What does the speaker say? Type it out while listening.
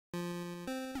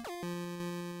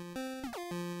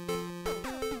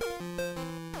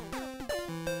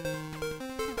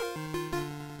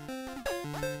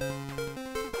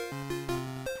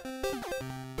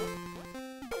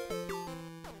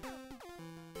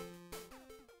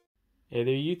Hey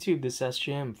there YouTube, this is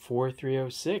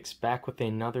SGM4306 back with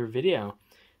another video.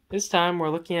 This time we're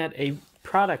looking at a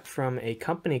product from a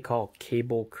company called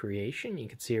CableCreation. You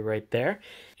can see it right there.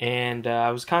 And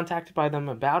I was contacted by them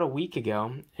about a week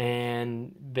ago,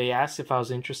 and they asked if I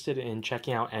was interested in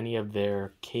checking out any of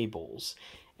their cables.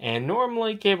 And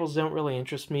normally cables don't really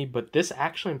interest me, but this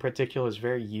actually in particular is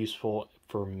very useful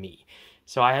for me.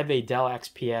 So I have a Dell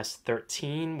XPS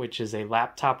 13, which is a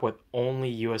laptop with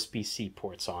only USB-C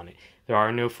ports on it. There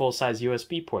are no full-size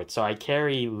USB ports, so I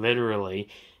carry literally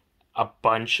a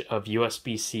bunch of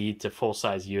USB-C to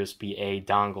full-size USB-A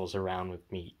dongles around with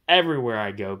me everywhere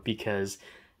I go because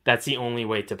that's the only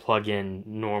way to plug in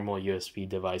normal USB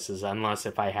devices, unless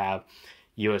if I have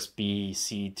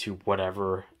USB-C to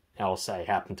whatever else I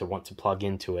happen to want to plug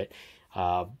into it.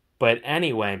 But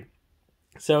anyway,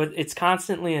 so it's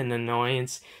constantly an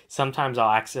annoyance. Sometimes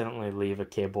I'll accidentally leave a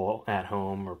cable at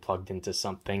home or plugged into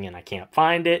something and I can't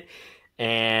find it.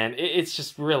 And it's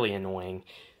just really annoying.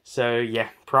 So yeah,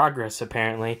 progress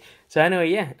apparently. So anyway,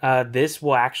 yeah, this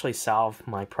will actually solve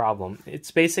my problem. It's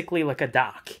basically like a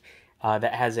dock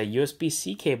that has a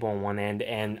USB-C cable on one end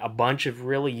and a bunch of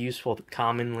really useful,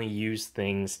 commonly used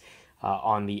things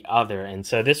on the other. And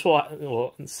so this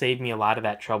will save me a lot of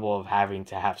that trouble of having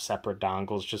to have separate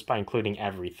dongles just by including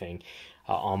everything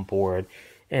on board.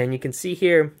 And you can see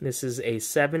here, this is a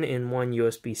 7-in-1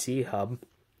 USB-C hub.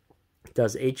 It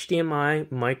does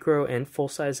HDMI, micro, and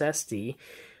full-size SD.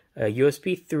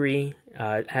 USB 3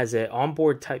 has an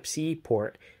onboard Type-C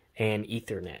port and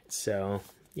Ethernet. So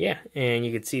yeah, and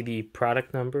you can see the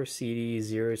product number,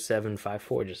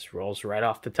 CD0754, just rolls right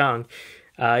off the tongue.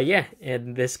 Yeah,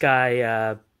 and this guy,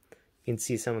 you can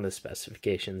see some of the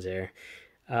specifications there.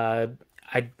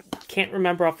 I can't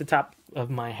remember off the top of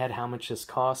my head how much this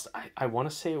cost. I want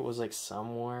to say it was like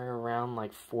somewhere around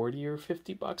like 40 or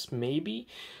 50 bucks maybe.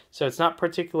 So it's not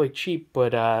particularly cheap,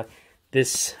 but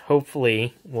this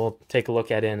hopefully, we'll take a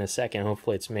look at it in a second.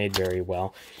 Hopefully it's made very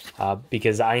well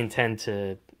because I intend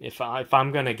to, if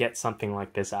I'm going to get something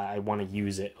like this, I want to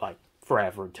use it like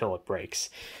forever till it breaks.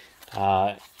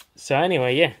 So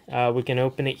anyway, yeah, we can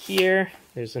open it here.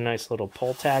 There's a nice little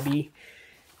pull tabby.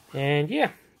 And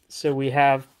yeah, so we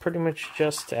have pretty much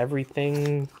just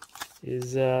everything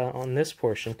is on this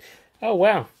portion. Oh,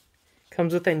 wow.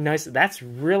 Comes with a nice, that's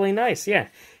really nice, yeah.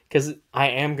 Because I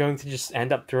am going to just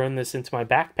end up throwing this into my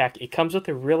backpack. It comes with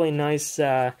a really nice,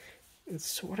 it's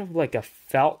sort of like a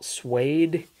felt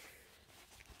suede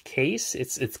case.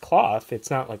 It's cloth.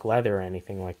 It's not like leather or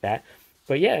anything like that.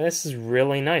 But yeah, this is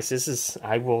really nice. This is,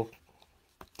 I will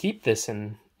keep this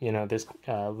in, you know, this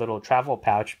little travel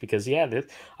pouch because yeah,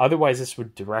 otherwise this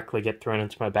would directly get thrown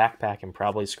into my backpack and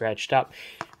probably scratched up.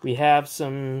 We have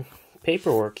some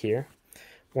paperwork here.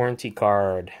 Warranty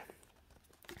card.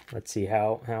 Let's see,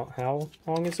 how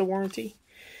long is the warranty?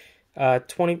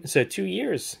 2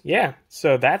 years. Yeah,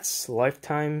 so that's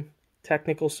lifetime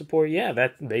technical support. Yeah,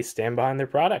 that they stand behind their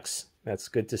products. That's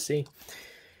good to see.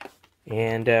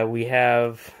 And we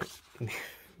have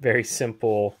very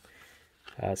simple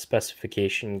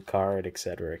specification card,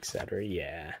 etc., etc.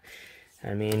 Yeah,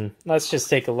 I mean, let's just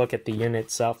take a look at the unit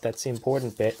itself. That's the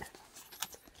important bit.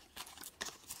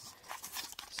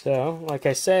 So, like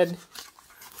I said,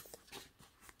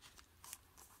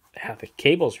 the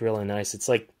cable's really nice. It's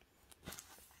like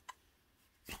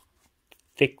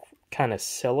thick kind of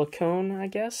silicone, I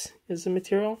guess, is the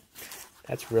material.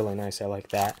 That's really nice. I like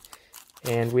that.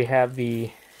 And we have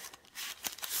the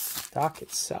dock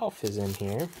itself is in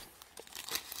here.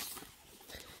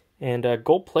 And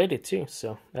gold plated too,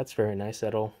 so that's very nice.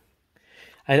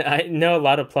 I know a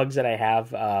lot of plugs that I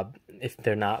have, if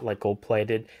they're not like gold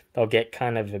plated, they'll get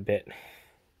kind of a bit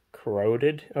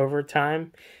corroded over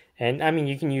time. And I mean,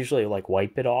 you can usually like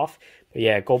wipe it off, but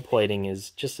yeah, gold plating is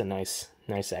just a nice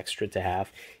extra to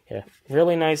have. Yeah,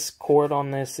 really nice cord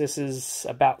on this. This is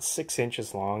about 6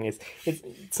 inches long.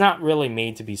 It's not really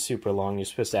made to be super long. You're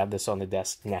supposed to have this on the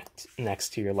desk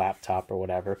next to your laptop or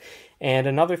whatever. And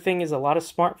another thing is a lot of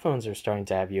smartphones are starting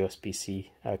to have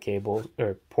USB-C cable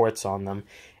or ports on them,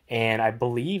 and I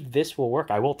believe this will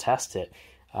work. I will test it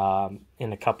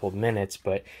in a couple of minutes,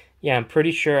 but yeah, I'm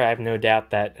pretty sure, I have no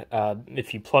doubt that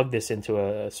if you plug this into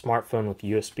a smartphone with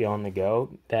USB on the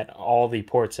go, that all the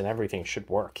ports and everything should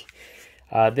work.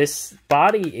 This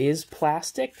body is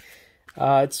plastic.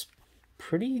 It's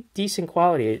pretty decent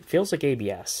quality. It feels like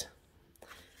ABS.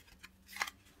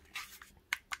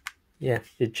 Yeah,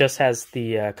 it just has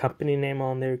the company name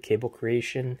on there,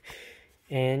 CableCreation.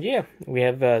 And yeah, we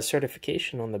have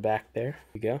certification on the back there.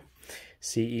 There we go.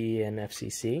 CE and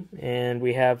FCC, and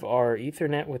we have our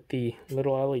Ethernet with the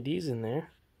little LEDs in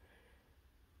there.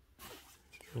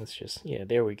 let's just, yeah,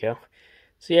 there we go.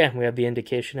 So yeah, we have the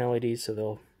indication LEDs, so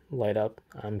they'll light up,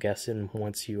 I'm guessing,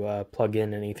 once you plug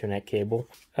in an Ethernet cable.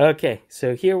 Okay,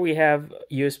 so here we have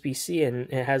USB-C, and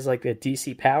it has like a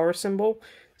DC power symbol.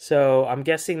 So I'm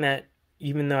guessing that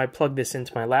even though I plug this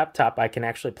into my laptop, I can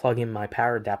actually plug in my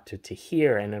power adapter to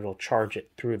here, and it'll charge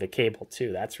it through the cable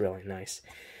too. That's really nice.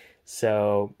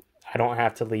 So I don't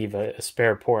have to leave a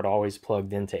spare port always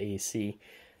plugged into AC.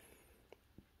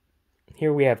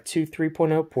 Here we have two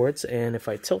 3.0 ports, and if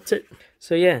I tilt it,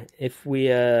 so yeah, if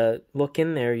we look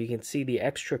in there, you can see the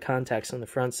extra contacts on the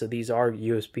front, so these are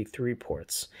USB 3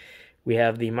 ports. We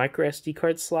have the micro SD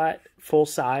card slot, full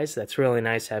size. That's really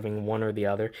nice having one or the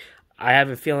other. I have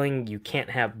a feeling you can't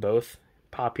have both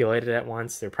populated at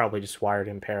once. They're probably just wired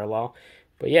in parallel.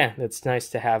 But yeah, it's nice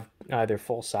to have either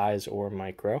full size or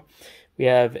micro. We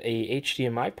have a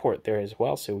HDMI port there as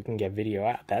well, so we can get video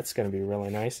out. That's going to be really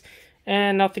nice.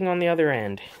 And nothing on the other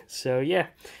end. So yeah,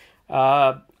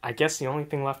 I guess the only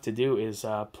thing left to do is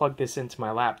plug this into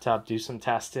my laptop, do some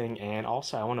testing, and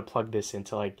also I want to plug this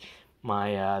into like my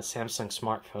Samsung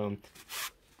smartphone.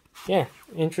 Yeah,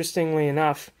 interestingly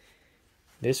enough,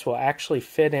 this will actually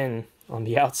fit in on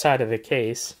the outside of the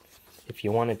case if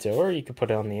you wanted to, or you could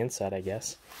put it on the inside, I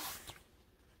guess.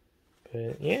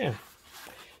 But yeah,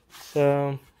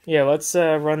 so yeah, let's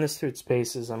run this through its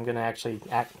paces. I'm gonna actually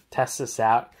test this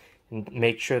out and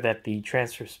make sure that the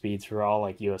transfer speeds are all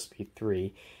like USB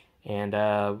 3, and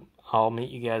I'll meet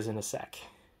you guys in a sec.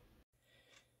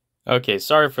 Okay,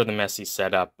 sorry for the messy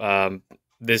setup.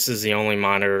 This is the only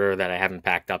monitor that I haven't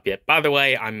packed up yet. By the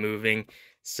way, I'm moving,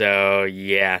 so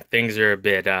yeah, things are a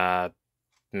bit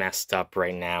messed up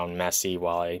right now and messy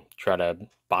while I try to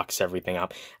box everything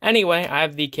up. Anyway, I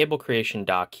have the CableCreation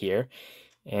dock here,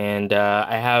 and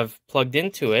I have plugged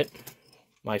into it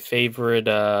my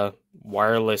favorite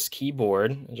wireless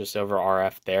keyboard, just over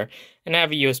RF there, and I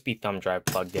have a USB thumb drive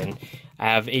plugged in. I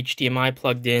have HDMI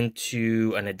plugged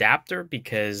into an adapter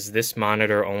because this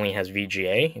monitor only has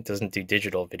VGA. It doesn't do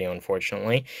digital video,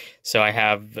 unfortunately. So I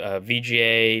have a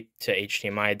VGA to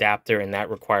HDMI adapter, and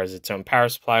that requires its own power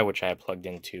supply, which I have plugged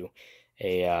into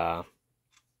a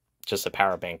just a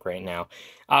power bank right now.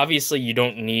 Obviously, you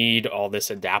don't need all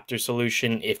this adapter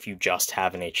solution if you just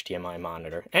have an HDMI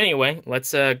monitor. Anyway,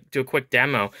 let's do a quick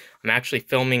demo. I'm actually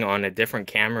filming on a different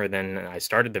camera than I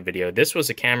started the video. This was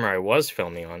a camera I was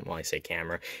filming on. Well, I say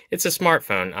camera. It's a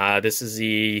smartphone. This is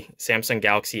the Samsung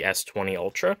Galaxy S20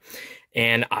 Ultra,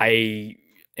 and I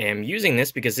am using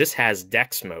this because this has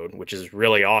DeX mode, which is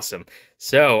really awesome.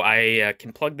 So I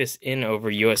can plug this in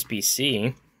over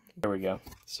USB-C. There we go.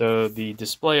 So the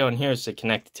display on here is to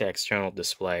connect it to external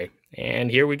display. And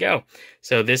here we go.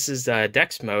 So this is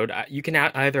DeX mode. You can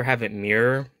either have it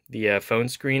mirror the phone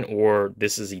screen, or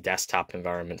this is the desktop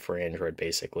environment for Android,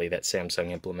 basically, that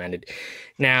Samsung implemented.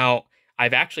 Now,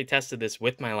 I've actually tested this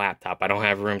with my laptop. I don't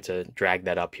have room to drag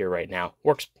that up here right now.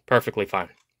 Works perfectly fine.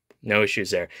 No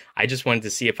issues there. I just wanted to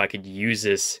see if I could use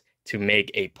this to make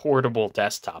a portable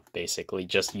desktop, basically,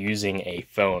 just using a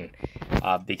phone,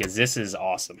 because this is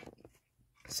awesome.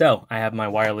 So, I have my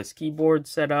wireless keyboard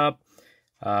set up.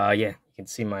 Yeah, you can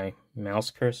see my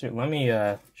mouse cursor. Let me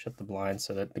shut the blinds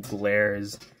so that the glare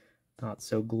is not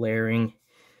so glaring.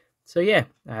 So yeah,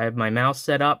 I have my mouse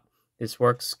set up. This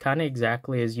works kind of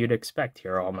exactly as you'd expect.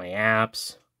 Here are all my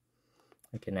apps.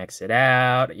 I can exit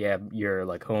out. You have your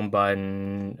like home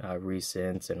button,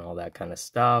 recents, and all that kind of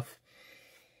stuff.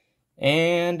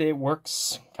 And it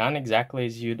works kind of exactly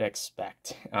as you'd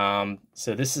expect.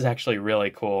 So this is actually really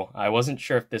cool. I wasn't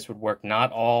sure if this would work.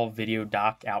 Not all video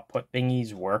dock output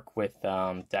thingies work with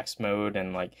DeX mode.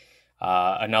 And like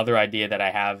another idea that I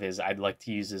have is I'd like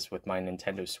to use this with my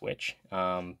Nintendo Switch,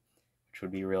 which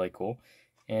would be really cool.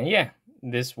 And yeah,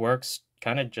 this works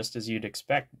kind of just as you'd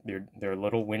expect. They're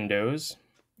little windows,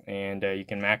 and you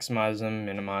can maximize them,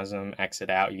 minimize them,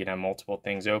 exit out. You can have multiple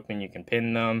things open. You can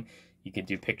pin them. You could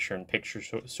do picture-in-picture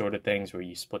sort of things where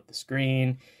you split the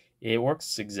screen. It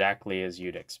works exactly as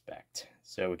you'd expect.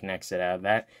 So we can exit out of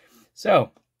that.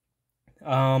 So,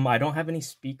 I don't have any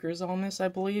speakers on this, I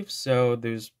believe. So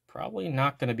there's probably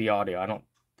not going to be audio. I don't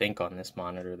think on this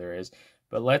monitor there is.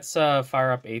 But let's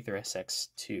fire up Aether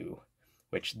SX2,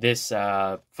 which this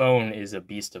phone is a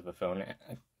beast of a phone.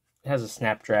 It has a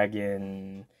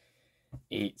Snapdragon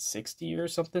 860 or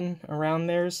something around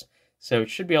theirs. So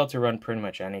it should be able to run pretty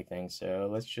much anything. So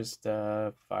let's just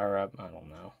fire up, I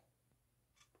don't know.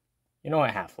 You know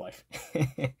what, Half-Life.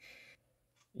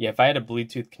 Yeah, if I had a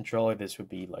Bluetooth controller, this would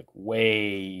be like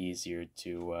way easier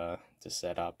to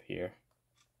set up here.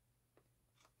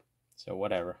 So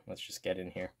whatever, let's just get in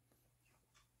here.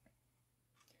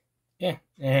 Yeah,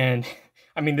 and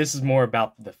I mean, this is more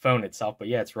about the phone itself, but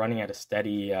yeah, it's running at a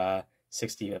steady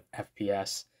 60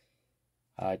 FPS,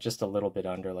 just a little bit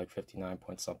under, like 59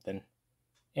 point something.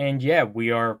 And yeah, we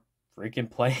are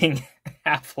freaking playing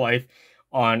Half-Life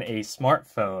on a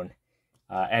smartphone,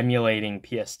 emulating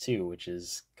PS2, which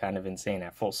is kind of insane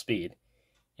at full speed.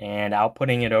 And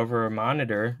outputting it over a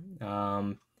monitor,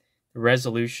 the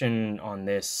resolution on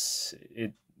this,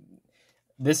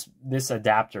 this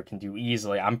adapter can do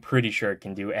easily, I'm pretty sure it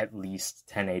can do at least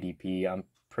 1080p. I'm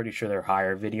pretty sure there are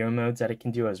higher video modes that it can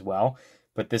do as well.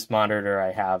 But this monitor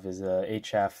I have is a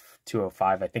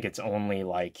HF205. I think it's only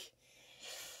like,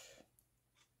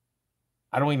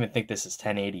 I don't even think this is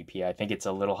 1080p. I think it's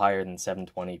a little higher than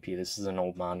 720p. This is an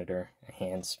old monitor, a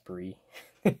hands-free.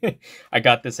 I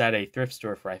got this at a thrift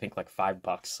store for I think like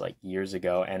 $5 like years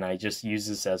ago, and I just use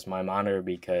this as my monitor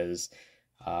because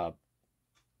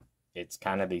it's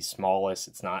kind of the smallest.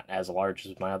 It's not as large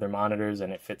as my other monitors,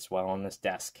 and it fits well on this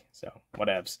desk. So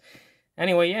whatevs.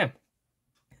 Anyway, yeah,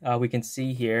 we can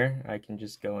see here. I can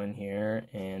just go in here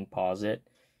and pause it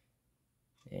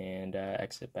and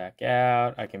exit back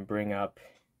out. I can bring up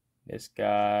this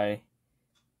guy.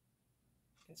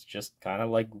 It's just kind of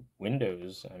like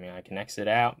Windows. I mean, I can exit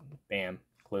out, bam,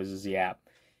 closes the app.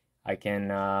 I can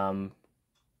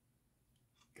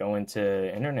go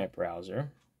into internet browser.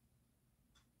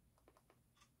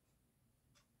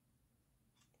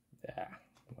 Yeah,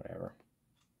 whatever.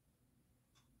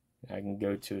 I can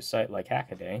go to a site like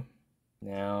Hackaday.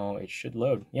 Now it should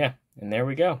load. Yeah, and there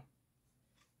we go.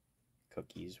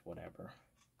 Cookies, whatever.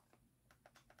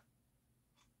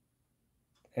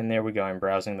 And there we go, I'm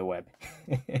browsing the web.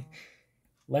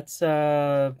 Let's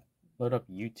load up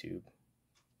YouTube.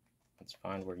 Let's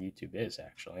find where YouTube is,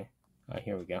 actually.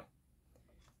 Here we go.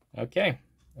 Okay,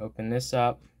 open this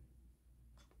up.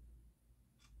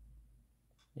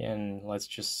 And let's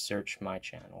just search my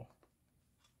channel.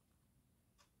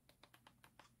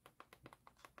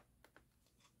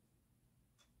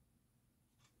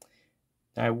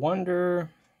 I wonder,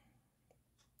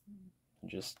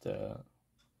 just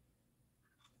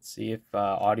see if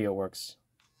audio works.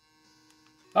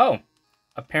 Oh,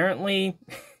 apparently,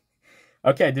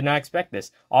 okay, I did not expect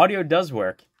this. Audio does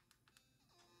work.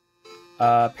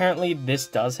 Apparently this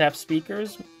does have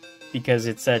speakers because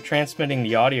it's transmitting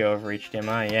the audio over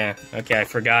HDMI. Yeah, okay, I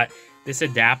forgot. This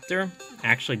adapter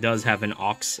actually does have an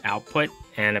aux output,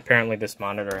 and apparently this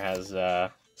monitor has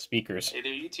speakers. Hey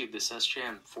there, YouTube. This is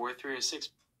SJM4306.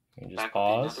 You can just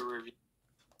pause,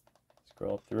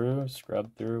 scroll through,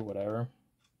 scrub through, whatever.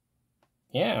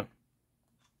 Yeah,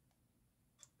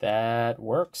 that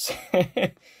works.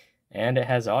 And it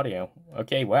has audio.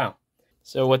 Okay, wow.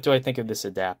 So what do I think of this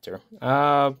adapter?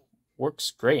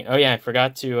 Works great. Oh yeah, I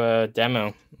forgot to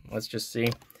demo. Let's just see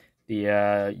the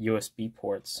USB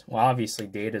ports. Well, obviously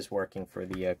data's working for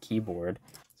the keyboard.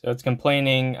 So it's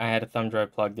complaining I had a thumb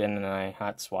drive plugged in and I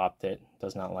hot swapped it.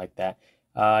 Does not like that.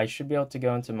 I should be able to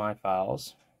go into my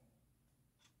files.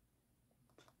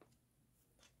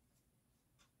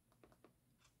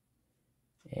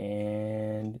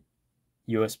 And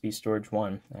USB storage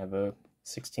 1. I have a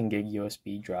 16 gig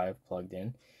USB drive plugged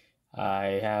in.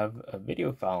 I have a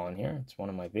video file on here. It's one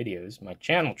of my videos, my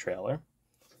channel trailer.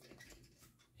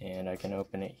 And I can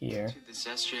open it here. This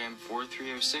is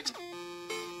SJM4306.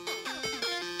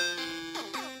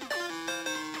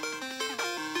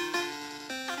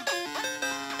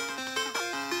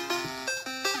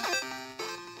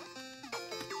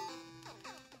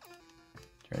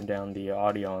 Turn down the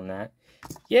audio on that.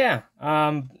 Yeah,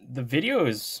 the video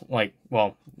is like,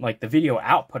 well, like the video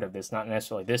output of this, not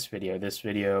necessarily this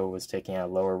video was taking a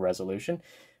lower resolution,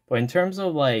 but in terms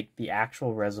of like the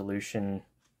actual resolution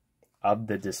of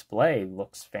the display,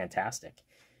 looks fantastic.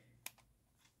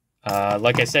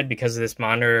 Like I said, because this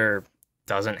monitor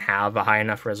doesn't have a high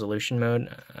enough resolution mode,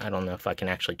 I don't know if I can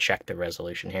actually check the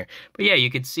resolution here, but yeah,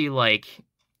 you could see like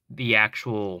the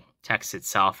actual text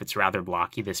itself, it's rather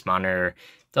blocky. This monitor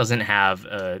doesn't have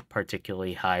a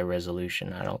particularly high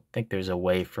resolution. I don't think there's a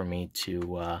way for me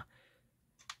to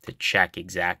check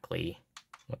exactly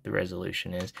what the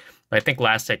resolution is. But I think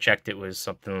last I checked it was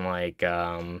something like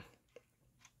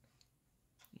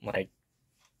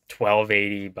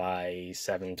 1280 by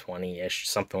 720-ish,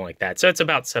 something like that. So it's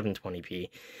about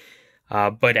 720p.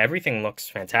 But everything looks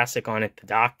fantastic on it. The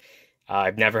dock,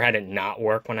 I've never had it not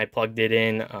work when I plugged it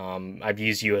in. I've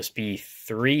used USB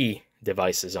 3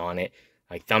 devices on it,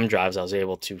 like thumb drives. I was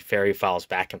able to ferry files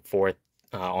back and forth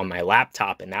on my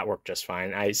laptop, and that worked just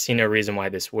fine. I see no reason why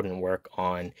this wouldn't work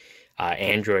on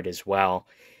Android as well.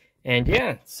 And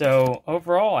yeah, so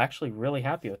overall, actually really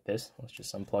happy with this. Let's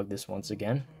just unplug this once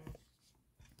again.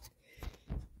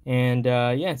 And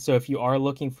yeah, so if you are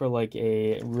looking for like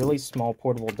a really small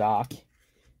portable dock,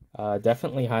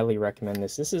 definitely highly recommend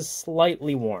this. This is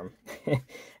slightly warm.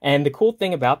 And the cool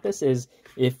thing about this is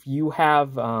if you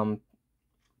have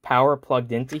power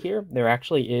plugged into here, there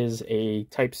actually is a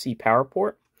Type-C power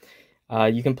port.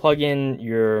 You can plug in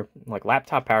your like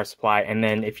laptop power supply, and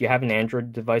then if you have an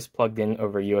Android device plugged in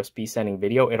over USB sending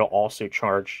video, it'll also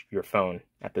charge your phone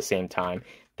at the same time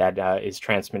that is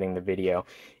transmitting the video.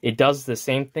 It does the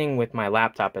same thing with my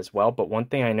laptop as well, but one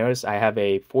thing I noticed, I have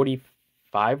a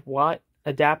 45-watt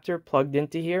adapter plugged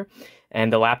into here,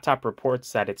 and the laptop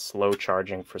reports that it's slow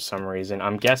charging for some reason.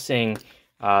 I'm guessing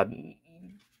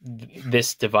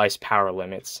this device power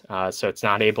limits, so it's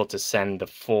not able to send the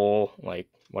full like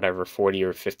whatever 40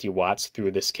 or 50 watts through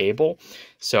this cable,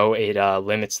 so it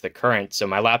limits the current. So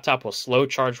my laptop will slow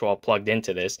charge while plugged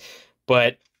into this,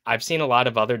 but I've seen a lot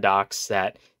of other docks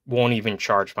that won't even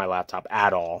charge my laptop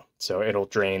at all, so it'll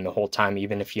drain the whole time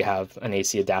even if you have an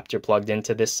AC adapter plugged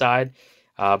into this side.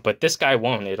 But this guy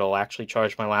won't. It'll actually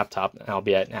charge my laptop,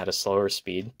 albeit at a slower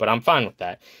speed, but I'm fine with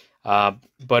that.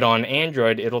 But on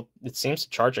Android, it seems to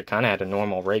charge it kind of at a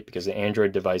normal rate, because the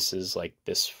Android devices like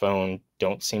this phone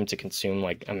don't seem to consume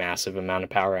like a massive amount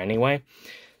of power anyway.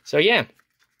 So yeah,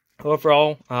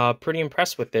 overall, pretty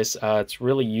impressed with this. It's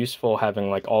really useful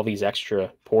having like all these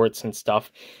extra ports and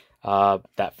stuff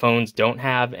that phones don't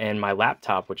have, and my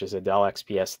laptop, which is a Dell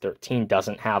XPS 13,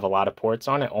 doesn't have a lot of ports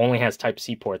on it, only has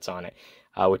Type-C ports on it,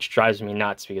 which drives me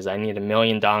nuts because I need a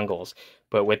million dongles.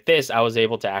 But with this, I was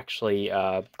able to actually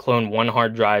clone one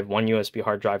hard drive, one USB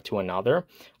hard drive to another,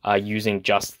 using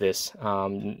just this,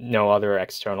 no other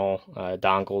external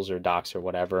dongles or docks or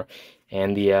whatever.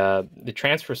 And the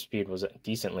transfer speed was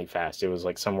decently fast. It was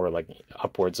like somewhere like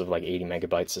upwards of like 80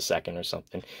 megabytes a second or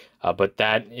something. But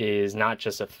that is not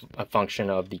just a function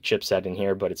of the chipset in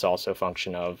here, but it's also a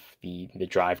function of the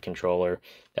drive controller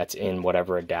that's in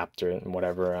whatever adapter and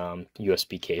whatever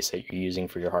USB case that you're using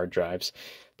for your hard drives.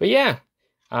 But yeah,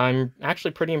 I'm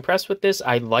actually pretty impressed with this.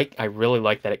 I really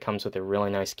like that it comes with a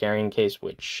really nice carrying case,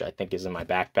 which I think is in my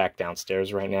backpack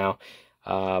downstairs right now.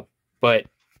 But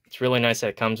it's really nice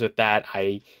that it comes with that.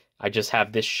 I just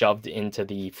have this shoved into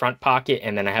the front pocket,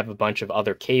 and then I have a bunch of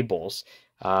other cables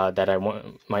that I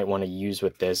might want to use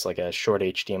with this, like a short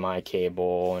HDMI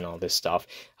cable and all this stuff,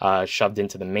 shoved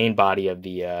into the main body of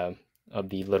the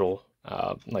little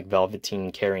like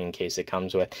velveteen carrying case it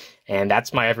comes with. And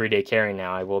that's my everyday carry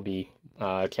now. I will be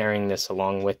carrying this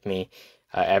along with me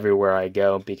everywhere I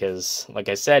go, because like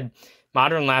I said,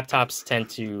 modern laptops tend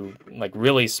to, like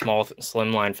really small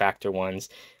slimline factor ones,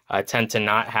 tend to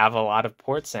not have a lot of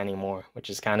ports anymore, which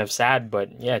is kind of sad.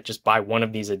 But yeah, just buy one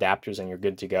of these adapters and you're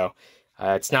good to go.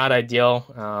 It's not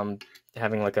ideal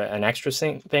having like an extra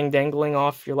thing dangling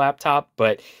off your laptop,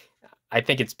 but I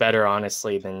think it's better,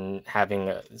 honestly, than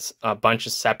having a bunch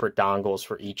of separate dongles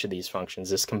for each of these functions.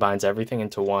 This combines everything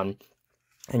into one,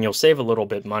 and you'll save a little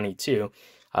bit money too,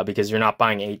 because you're not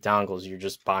buying 8 dongles. You're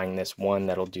just buying this one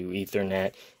that'll do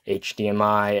Ethernet,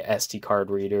 HDMI, SD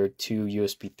card reader, 2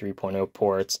 USB 3.0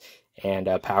 ports, and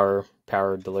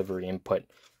power delivery input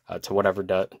to whatever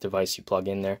device you plug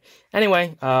in there.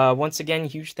 Anyway, once again,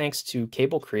 huge thanks to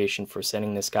CableCreation for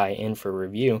sending this guy in for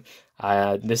review.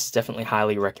 This is definitely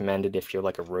highly recommended if you're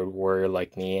like a road warrior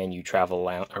like me and you travel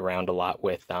around a lot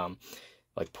with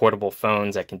like portable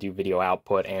phones that can do video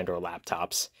output and or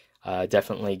laptops.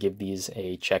 Definitely give these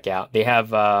a check out. They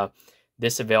have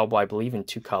this available, I believe, in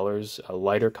 2 colors, a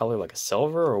lighter color like a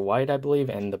silver or white, I believe,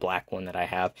 and the black one that I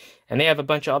have. And they have a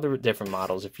bunch of other different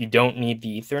models. If you don't need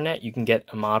the Ethernet, you can get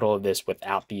a model of this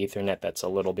without the Ethernet that's a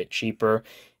little bit cheaper,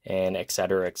 and et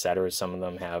cetera, et cetera. Some of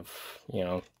them have, you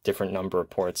know, different number of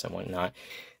ports and whatnot.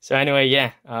 So anyway,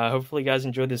 yeah, hopefully you guys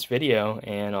enjoyed this video,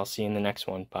 and I'll see you in the next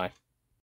one. Bye.